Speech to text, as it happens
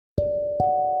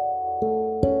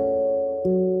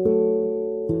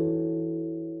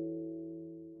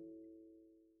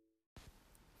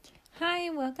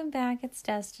welcome back. It's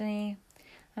Destiny.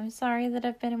 I'm sorry that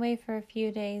I've been away for a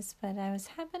few days, but I was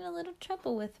having a little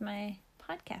trouble with my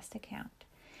podcast account.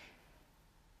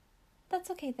 That's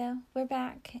okay though. We're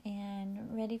back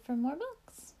and ready for more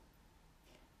books.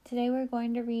 Today we're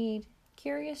going to read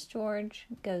Curious George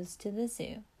Goes to the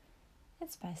Zoo.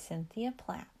 It's by Cynthia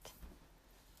Platt.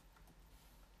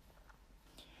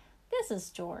 This is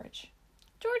George.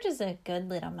 George is a good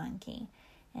little monkey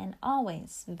and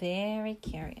always very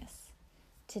curious.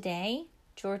 Today,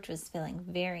 George was feeling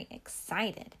very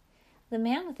excited. The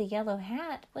man with the yellow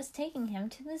hat was taking him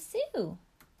to the zoo.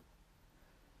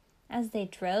 As they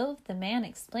drove, the man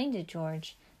explained to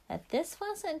George that this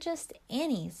wasn't just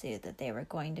any zoo that they were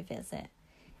going to visit.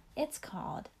 It's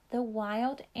called the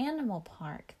Wild Animal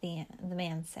Park, the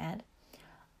man said.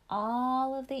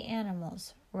 All of the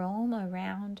animals roam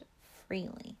around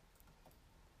freely.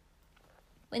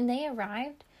 When they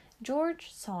arrived,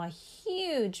 George saw a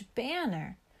huge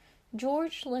banner.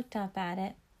 George looked up at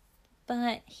it,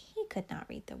 but he could not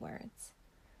read the words.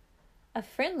 A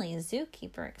friendly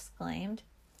zookeeper exclaimed,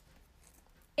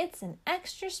 "It's an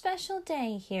extra special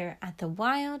day here at the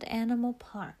Wild Animal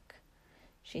Park,"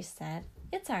 she said.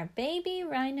 "It's our baby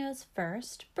rhino's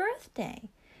first birthday.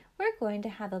 We're going to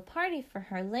have a party for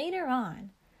her later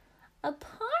on." A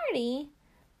party?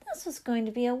 This was going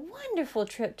to be a wonderful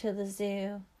trip to the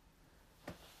zoo.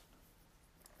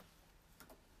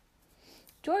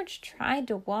 George tried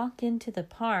to walk into the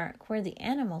park where the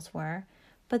animals were,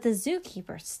 but the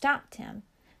zookeeper stopped him.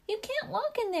 "You can't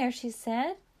walk in there," she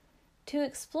said. "To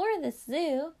explore this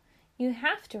zoo, you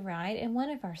have to ride in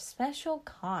one of our special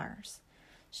cars."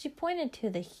 She pointed to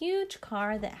the huge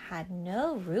car that had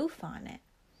no roof on it.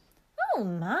 Oh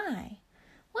my!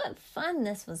 What fun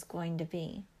this was going to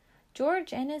be!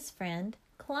 George and his friend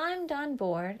climbed on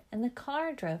board and the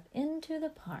car drove into the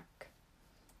park.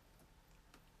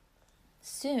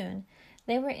 Soon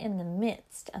they were in the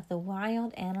midst of the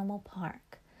Wild Animal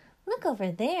Park. "Look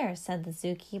over there," said the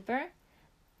zookeeper.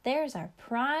 "There's our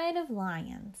pride of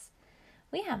lions.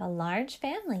 We have a large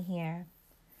family here."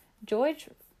 George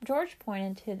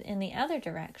pointed in the other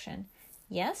direction.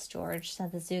 "Yes, George,"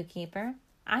 said the zookeeper.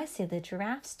 "I see the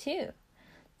giraffes too.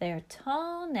 Their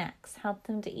tall necks help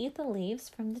them to eat the leaves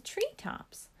from the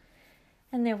treetops.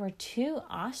 And there were 2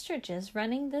 ostriches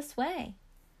running this way."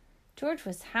 George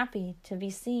was happy to be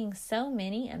seeing so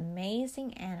many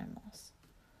amazing animals.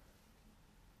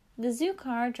 The zoo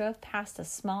car drove past a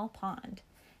small pond.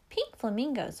 Pink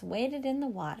flamingos waded in the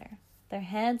water. Their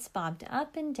heads bobbed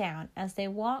up and down as they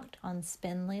walked on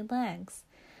spindly legs.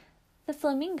 The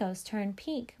flamingos turned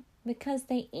pink because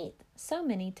they eat so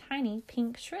many tiny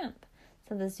pink shrimp,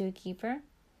 said the zookeeper.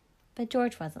 But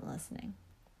George wasn't listening.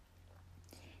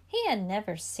 He had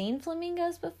never seen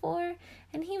flamingos before,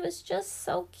 and he was just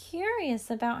so curious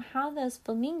about how those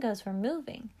flamingos were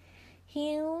moving.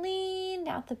 He leaned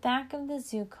out the back of the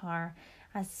zoo car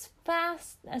as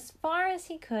far as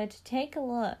he could to take a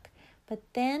look. But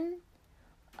then,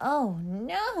 oh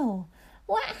no!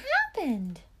 What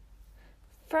happened?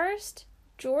 First,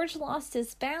 George lost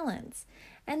his balance,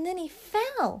 and then he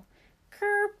fell,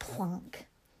 kerplunk,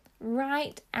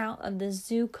 right out of the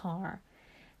zoo car.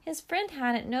 His friend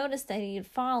hadn't noticed that he had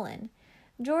fallen.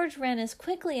 George ran as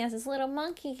quickly as his little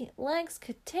monkey legs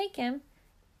could take him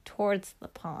towards the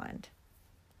pond.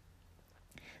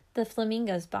 The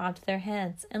flamingos bobbed their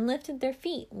heads and lifted their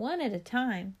feet one at a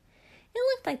time. It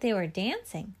looked like they were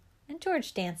dancing, and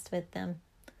George danced with them.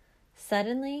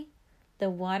 Suddenly, the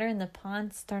water in the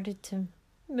pond started to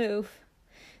move.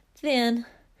 Then,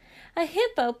 a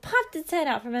hippo popped its head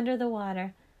out from under the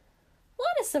water.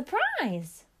 What a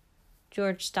surprise!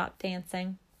 George stopped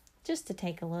dancing, just to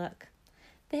take a look.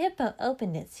 The hippo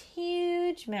opened its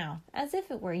huge mouth as if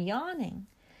it were yawning.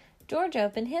 George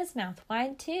opened his mouth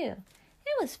wide too.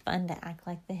 It was fun to act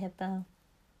like the hippo.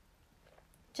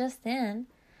 Just then,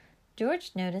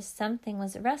 George noticed something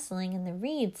was rustling in the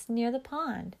reeds near the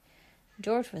pond.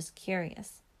 George was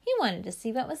curious. He wanted to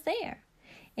see what was there.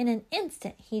 In an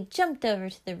instant, he jumped over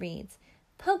to the reeds,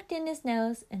 poked in his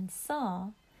nose, and saw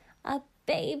a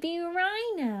baby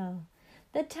rhino.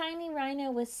 The tiny rhino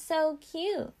was so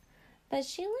cute, but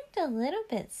she looked a little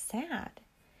bit sad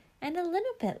and a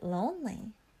little bit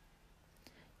lonely.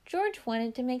 George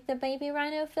wanted to make the baby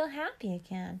rhino feel happy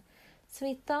again, so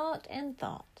he thought and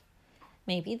thought.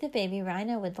 Maybe the baby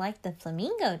rhino would like the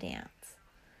flamingo dance.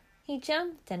 He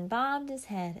jumped and bobbed his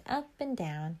head up and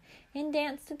down and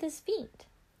danced with his feet.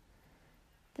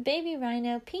 The baby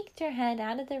rhino peeked her head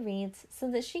out of the reeds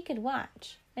so that she could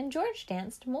watch, and George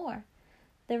danced more.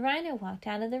 The rhino walked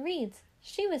out of the reeds.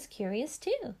 She was curious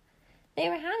too. They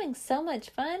were having so much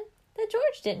fun that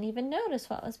George didn't even notice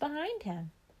what was behind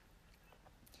him.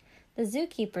 The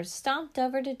zookeeper stomped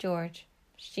over to George.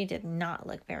 She did not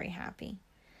look very happy.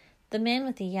 The man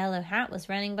with the yellow hat was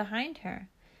running behind her.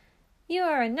 "You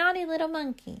are a naughty little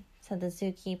monkey," said the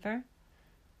zookeeper.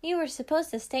 "You were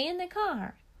supposed to stay in the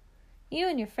car. You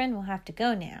and your friend will have to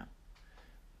go now."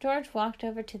 George walked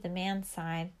over to the man's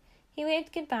side. He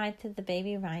waved goodbye to the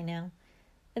baby rhino.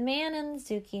 The man and the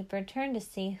zookeeper turned to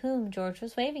see whom George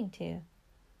was waving to.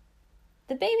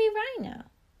 "The baby rhino.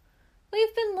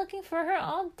 We've been looking for her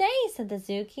all day," said the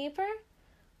zookeeper.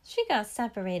 "She got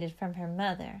separated from her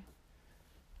mother."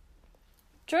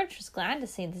 George was glad to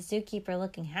see the zookeeper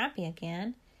looking happy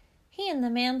again. He and the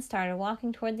man started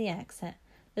walking toward the exit.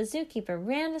 The zookeeper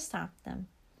ran to stop them.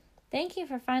 "Thank you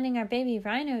for finding our baby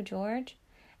rhino, George,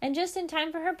 and just in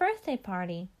time for her birthday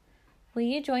party. Will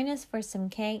you join us for some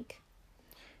cake?"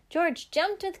 George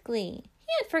jumped with glee.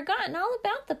 He had forgotten all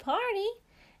about the party,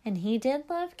 and he did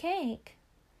love cake.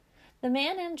 The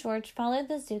man and George followed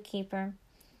the zookeeper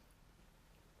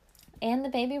and the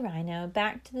baby rhino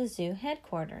back to the zoo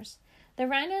headquarters. The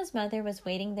rhino's mother was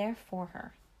waiting there for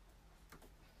her.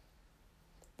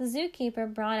 The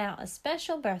zookeeper brought out a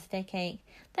special birthday cake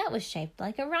that was shaped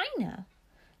like a rhino.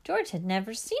 George had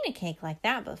never seen a cake like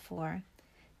that before.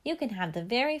 "You can have the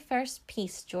very first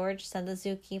piece, George," said the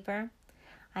zookeeper.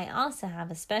 "I also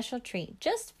have a special treat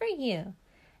just for you."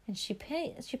 And she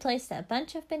placed a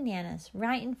bunch of bananas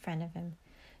right in front of him.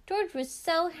 George was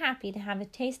so happy to have a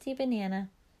tasty banana,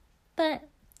 but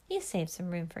he saved some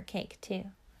room for cake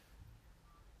too.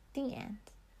 The end.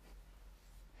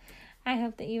 I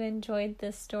hope that you enjoyed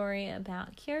this story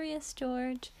about Curious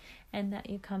George and that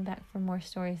you come back for more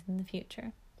stories in the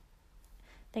future.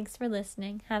 Thanks for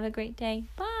listening. Have a great day.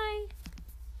 Bye.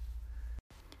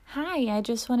 Hi, I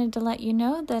just wanted to let you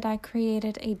know that I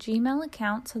created a Gmail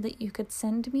account so that you could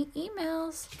send me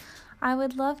emails. I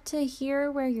would love to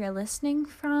hear where you're listening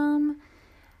from.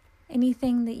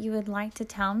 Anything that you would like to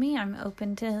tell me, I'm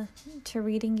open to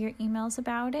reading your emails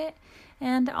about it.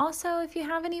 And also, if you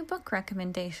have any book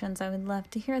recommendations, I would love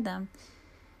to hear them.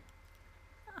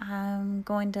 I'm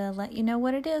going to let you know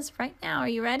what it is right now. Are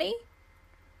you ready?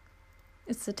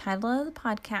 It's the title of the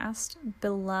podcast,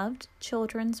 Beloved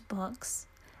Children's Books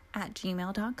at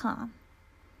gmail.com.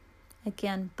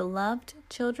 Again, Beloved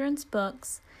Children's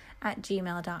Books at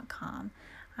gmail.com.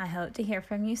 I hope to hear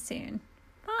from you soon.